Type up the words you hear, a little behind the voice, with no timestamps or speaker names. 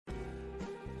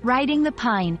Riding the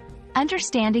pine.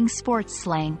 Understanding sports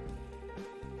slang.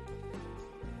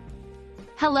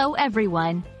 Hello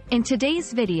everyone. In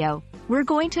today's video, we're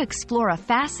going to explore a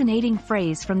fascinating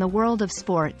phrase from the world of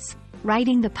sports,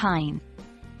 riding the pine.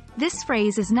 This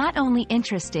phrase is not only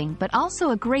interesting but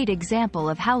also a great example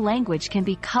of how language can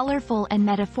be colorful and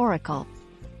metaphorical.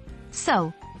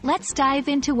 So, let's dive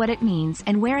into what it means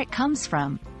and where it comes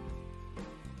from.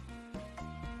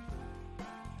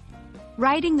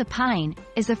 Riding the pine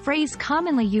is a phrase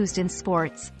commonly used in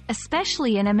sports,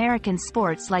 especially in American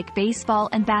sports like baseball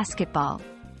and basketball.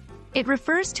 It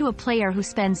refers to a player who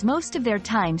spends most of their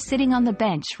time sitting on the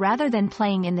bench rather than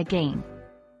playing in the game.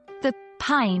 The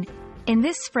pine in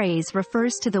this phrase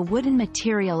refers to the wooden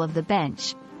material of the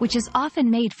bench, which is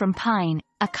often made from pine,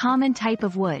 a common type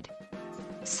of wood.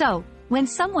 So, when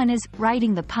someone is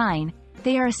riding the pine,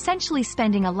 they are essentially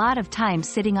spending a lot of time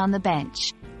sitting on the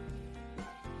bench.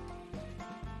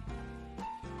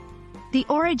 The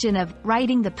origin of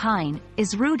riding the pine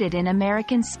is rooted in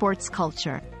American sports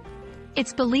culture.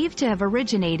 It's believed to have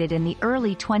originated in the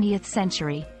early 20th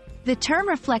century. The term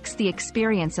reflects the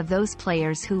experience of those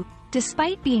players who,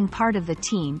 despite being part of the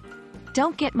team,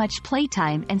 don't get much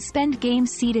playtime and spend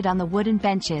games seated on the wooden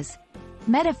benches,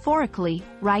 metaphorically,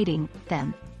 riding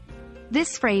them.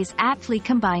 This phrase aptly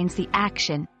combines the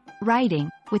action, riding,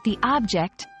 with the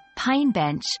object, pine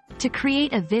bench, to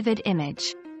create a vivid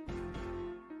image.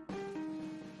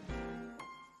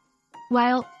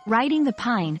 While riding the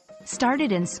pine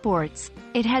started in sports,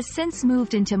 it has since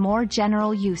moved into more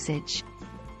general usage.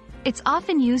 It's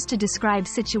often used to describe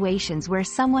situations where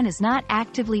someone is not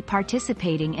actively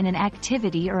participating in an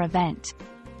activity or event.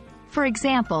 For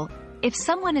example, if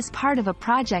someone is part of a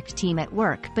project team at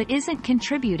work but isn't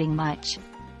contributing much,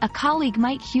 a colleague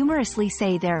might humorously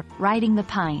say they're riding the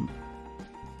pine.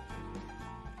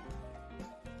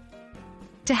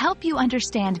 To help you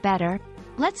understand better,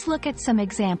 let's look at some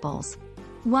examples.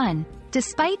 1.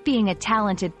 Despite being a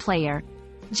talented player,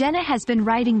 Jenna has been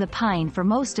riding the pine for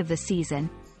most of the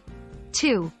season.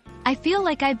 2. I feel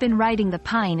like I've been riding the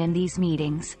pine in these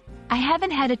meetings. I haven't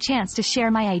had a chance to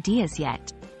share my ideas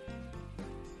yet.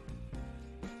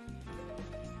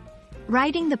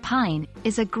 Riding the pine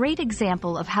is a great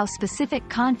example of how specific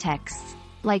contexts,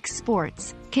 like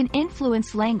sports, can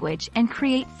influence language and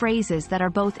create phrases that are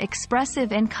both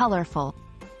expressive and colorful.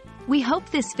 We hope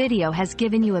this video has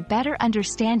given you a better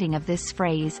understanding of this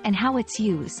phrase and how it's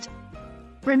used.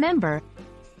 Remember,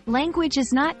 language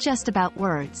is not just about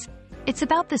words, it's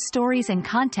about the stories and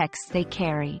contexts they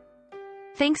carry.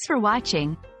 Thanks for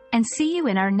watching, and see you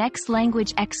in our next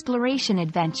language exploration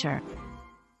adventure.